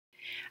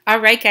All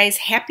right, guys,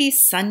 happy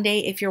Sunday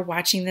if you're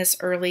watching this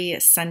early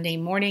Sunday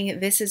morning.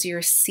 This is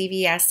your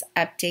CVS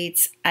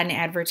Updates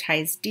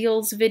Unadvertised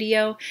Deals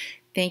video.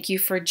 Thank you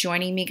for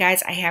joining me,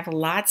 guys. I have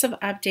lots of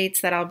updates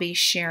that I'll be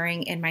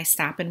sharing in my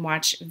Stop and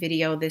Watch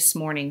video this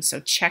morning, so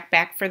check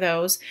back for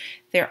those.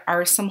 There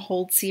are some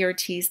hold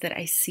CRTs that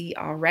I see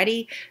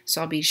already, so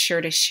I'll be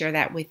sure to share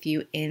that with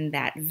you in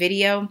that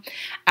video.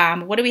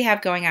 What do we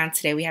have going on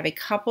today? We have a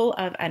couple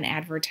of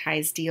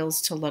unadvertised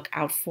deals to look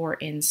out for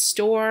in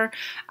store.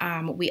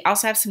 We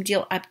also have some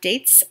deal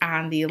updates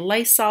on the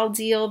Lysol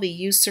deal, the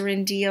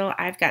Eucerin deal.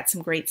 I've got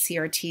some great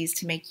CRTs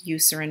to make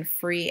Eucerin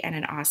free and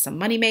an awesome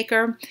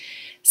moneymaker.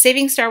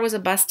 Saving Star was a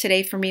bust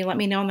today for me. Let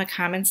me know in the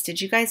comments, did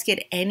you guys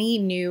get any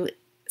new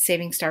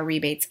Saving Star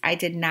rebates? I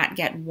did not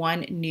get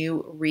one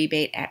new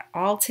rebate at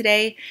all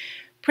today.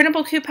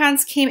 Printable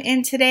coupons came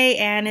in today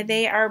and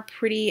they are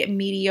pretty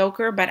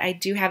mediocre, but I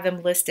do have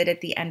them listed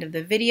at the end of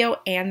the video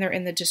and they're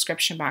in the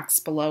description box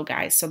below,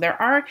 guys. So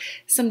there are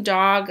some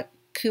dog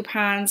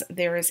coupons.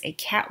 There is a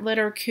cat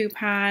litter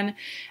coupon.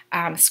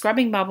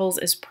 Scrubbing Bubbles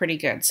is pretty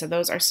good. So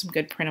those are some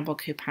good printable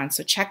coupons.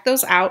 So check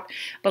those out.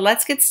 But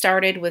let's get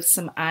started with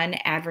some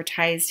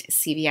unadvertised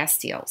CVS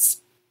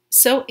deals.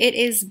 So it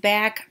is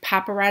back.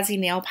 Paparazzi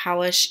nail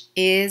polish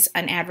is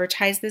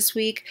unadvertised this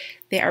week.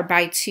 They are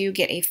buy two,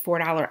 get a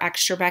 $4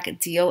 extra buck.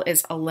 Deal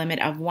is a limit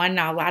of one.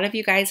 Now, a lot of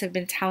you guys have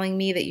been telling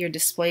me that your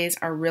displays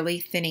are really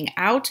thinning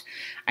out.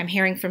 I'm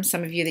hearing from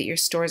some of you that your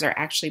stores are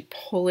actually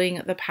pulling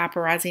the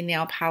paparazzi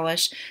nail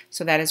polish.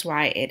 So that is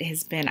why it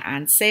has been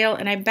on sale.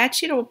 And I bet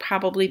you it will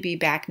probably be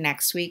back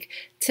next week.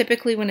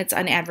 Typically, when it's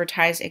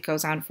unadvertised, it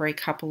goes on for a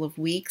couple of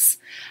weeks.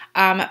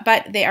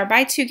 But they are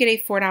buy two, get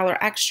a $4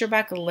 extra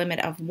buck, a limit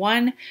of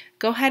one.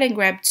 Go ahead and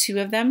grab two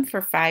of them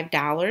for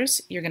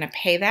 $5. You're going to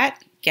pay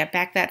that. Get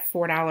back that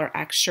 $4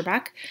 extra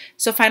buck.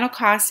 So final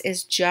cost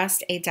is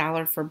just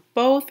 $1 for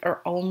both,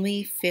 or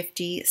only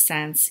 50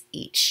 cents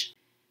each.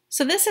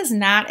 So this is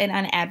not an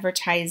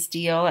unadvertised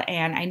deal,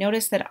 and I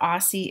noticed that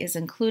Aussie is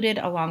included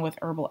along with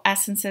Herbal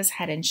Essences,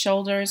 Head and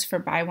Shoulders for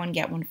buy one,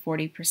 get one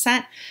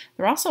 40%.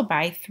 They're also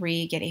buy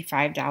three, get a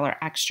 $5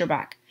 extra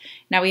buck.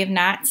 Now we have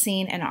not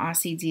seen an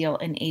Aussie deal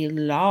in a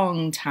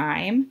long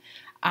time.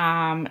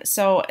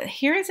 So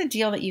here is a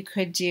deal that you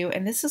could do,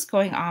 and this is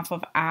going off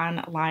of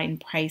online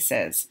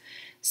prices.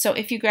 So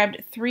if you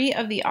grabbed three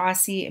of the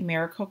Aussie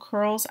Miracle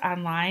Curls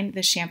online,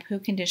 the shampoo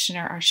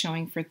conditioner are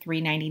showing for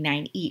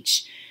 $3.99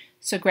 each.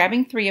 So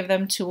grabbing three of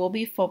them, two will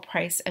be full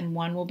price and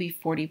one will be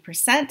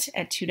 40%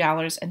 at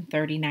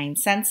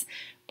 $2.39,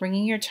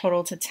 bringing your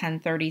total to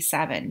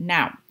 $10.37.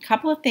 Now, a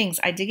couple of things.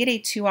 I did get a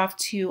 2 off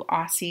 2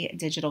 Aussie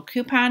digital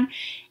coupon,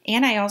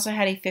 and I also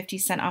had a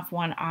 50-cent off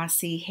 1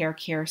 Aussie hair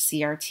care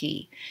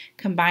CRT.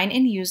 Combine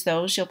and use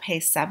those, you'll pay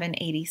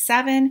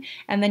 $7.87,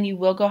 and then you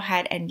will go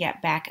ahead and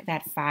get back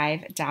that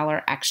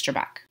 $5 extra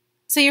buck.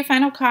 So your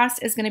final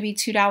cost is going to be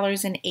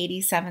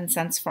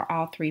 $2.87 for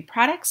all three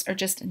products, or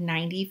just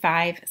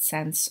 95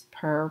 cents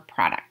per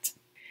product.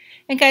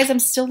 And guys, I'm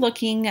still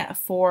looking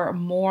for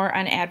more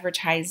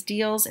unadvertised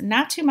deals.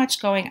 Not too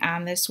much going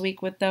on this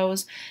week with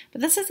those,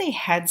 but this is a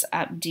heads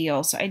up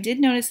deal. So I did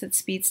notice that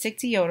Speed Stick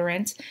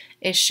deodorant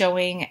is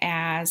showing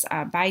as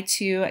buy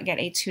two, get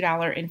a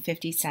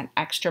 $2.50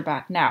 extra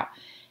buck. Now,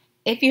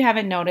 if you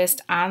haven't noticed,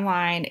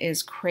 online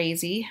is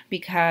crazy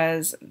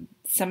because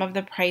some of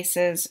the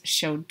prices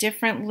show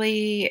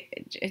differently.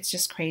 It's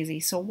just crazy.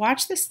 So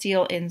watch this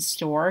deal in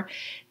store.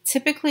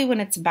 Typically when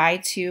it's buy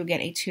two,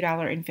 get a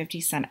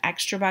 $2.50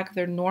 extra buck,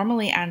 they're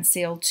normally on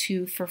sale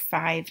 2 for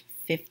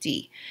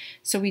 $5.50.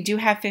 So we do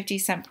have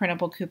 50-cent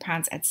printable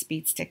coupons at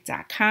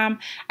speedstick.com.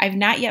 I've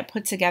not yet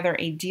put together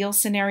a deal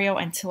scenario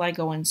until I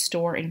go in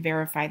store and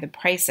verify the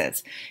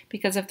prices.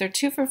 Because if they're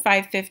 2 for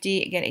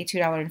 $5.50, get a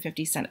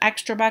 $2.50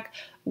 extra buck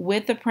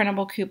with the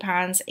printable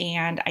coupons,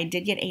 and I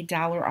did get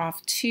 $1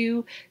 off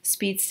 2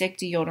 Speed Stick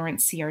deodorant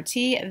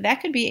CRT,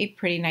 that could be a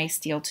pretty nice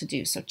deal to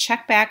do. So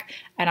check back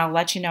and I'll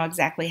let you know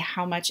exactly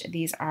how much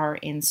these are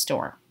in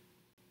store.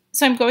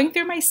 So I'm going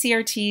through my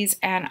CRTs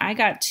and I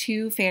got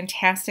 2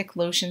 fantastic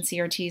lotion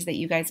CRTs that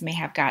you guys may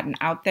have gotten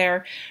out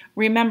there.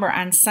 Remember,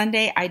 on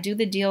Sunday, I do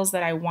the deals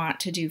that I want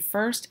to do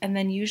first, and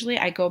then usually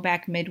I go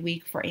back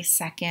midweek for a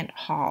second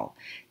haul.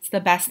 It's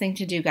the best thing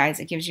to do, guys.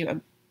 It gives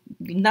you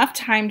enough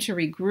time to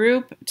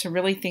regroup, to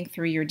really think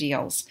through your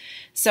deals.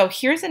 So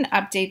here's an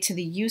update to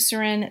the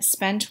Eucerin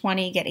Spend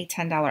 20, get a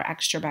 $10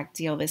 extra buck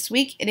deal this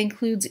week. It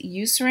includes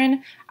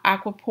Eucerin,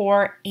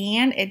 Aquaphor,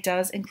 and it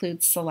does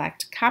include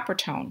Select Copper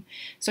Tone.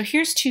 So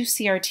here's 2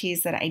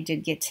 CRTs that I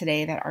did get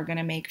today that are going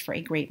to make for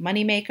a great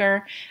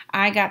moneymaker.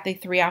 I got the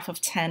 3 off of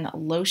 10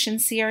 lotion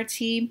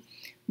CRT.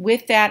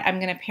 With that,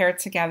 I'm going to pair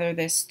together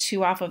this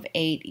 2 off of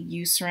 8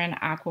 Eucerin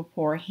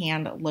Aquaphor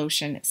Hand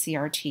Lotion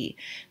CRT.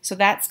 So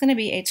that's going to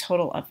be a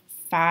total of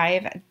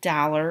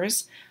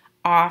 $5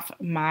 off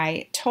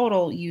my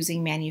total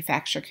using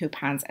manufacturer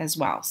coupons as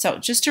well. So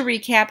just to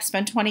recap,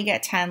 spend 20,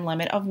 get 10,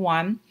 limit of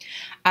 1.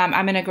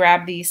 I'm going to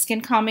grab the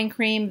Skin Calming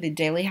Cream, the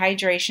Daily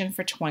Hydration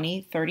for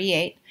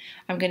 $20.38.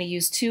 I'm going to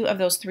use 2 of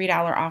those $3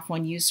 off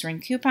one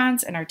Eucerin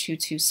coupons in our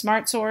 2-2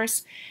 Smart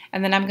Source,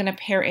 and then I'm going to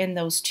pair in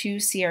those 2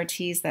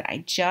 CRTs that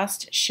I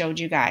just showed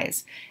you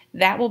guys.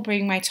 That will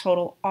bring my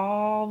total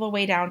all the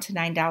way down to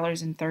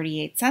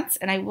 $9.38,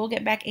 and I will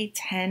get back a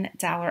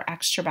 $10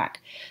 extra buck.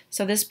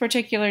 So this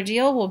particular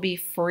deal will be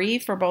free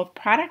for both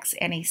products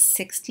and a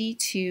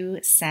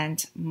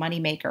 62-cent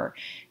moneymaker.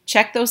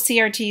 Check those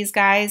CRTs,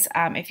 guys.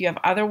 If you have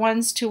other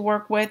ones to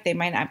work with, they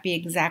might not be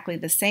exactly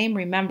the same.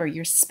 Remember,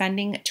 you're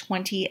spending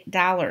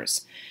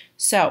 $20.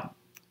 So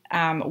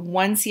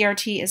one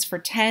CRT is for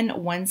 $10,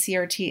 one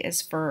CRT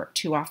is for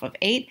 2 off of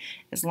 8.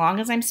 As long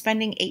as I'm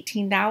spending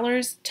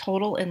 $18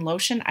 total in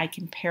lotion, I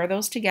can pair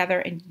those together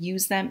and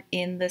use them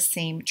in the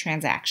same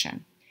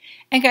transaction.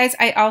 And guys,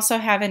 I also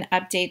have an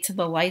update to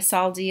the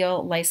Lysol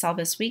deal. Lysol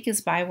this week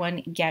is buy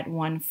one, get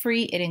one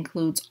free. It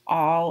includes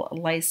all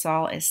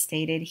Lysol as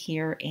stated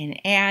here in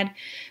ad.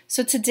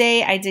 So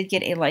today I did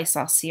get a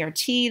Lysol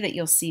CRT that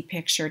you'll see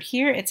pictured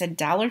here. It's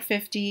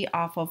 $1.50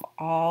 off of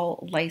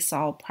all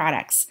Lysol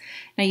products.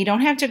 Now you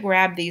don't have to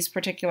grab these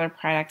particular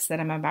products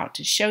that I'm about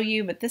to show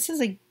you, but this is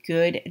a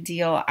good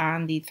deal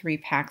on the 3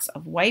 packs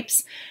of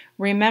wipes.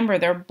 Remember,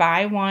 they're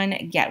buy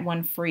one, get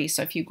one free.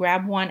 So if you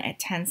grab one at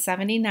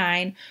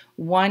 $10.79,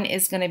 one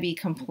is going to be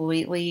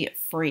completely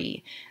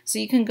free. So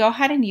you can go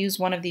ahead and use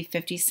one of the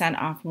 50-cent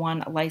off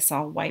one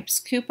Lysol wipes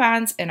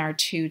coupons in our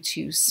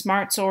 2-2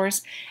 Smart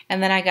Source.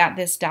 And then I got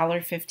this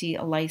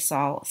 $1.50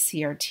 Lysol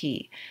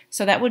CRT.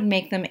 So that would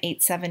make them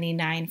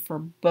 $8.79 for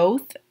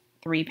both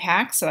 3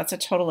 packs. So that's a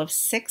total of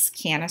 6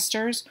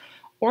 canisters.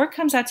 Or it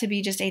comes out to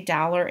be just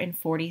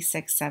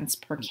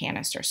 $1.46 per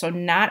canister. So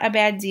not a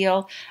bad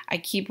deal. I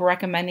keep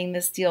recommending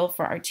this deal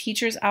for our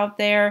teachers out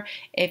there.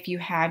 If you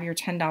have your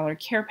 $10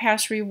 Care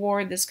Pass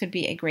reward, this could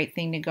be a great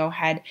thing to go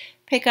ahead,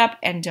 pick up,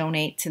 and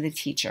donate to the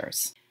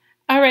teachers.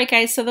 All right,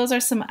 guys, so those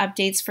are some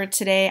updates for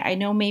today. I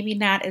know maybe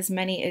not as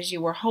many as you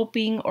were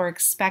hoping or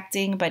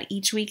expecting, but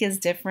each week is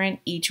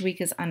different. Each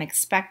week is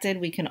unexpected.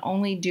 We can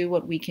only do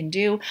what we can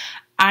do.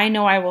 I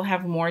know I will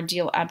have more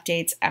deal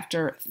updates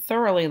after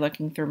thoroughly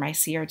looking through my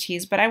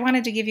CRTs, but I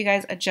wanted to give you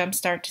guys a jump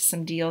start to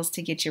some deals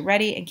to get you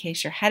ready in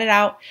case you're headed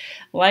out,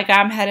 like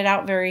I'm headed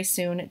out very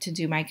soon to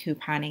do my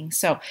couponing.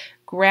 So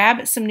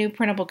grab some new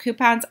printable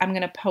coupons. I'm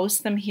going to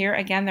post them here.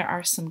 Again, there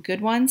are some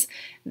good ones.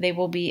 They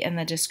will be in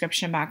the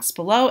description box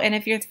below. And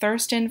if you're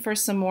thirsting for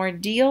some more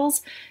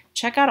deals,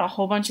 check out a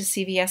whole bunch of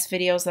CVS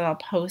videos that I'll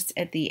post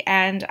at the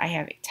end. I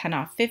have 10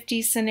 off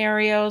 50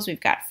 scenarios. We've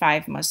got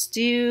 5 must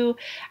do.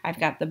 I've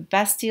got the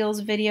best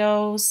deals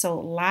videos. So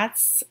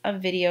lots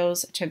of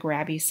videos to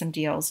grab you some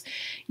deals.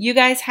 You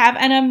guys have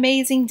an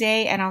amazing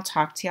day, and I'll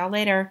talk to y'all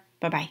later.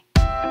 Bye-bye.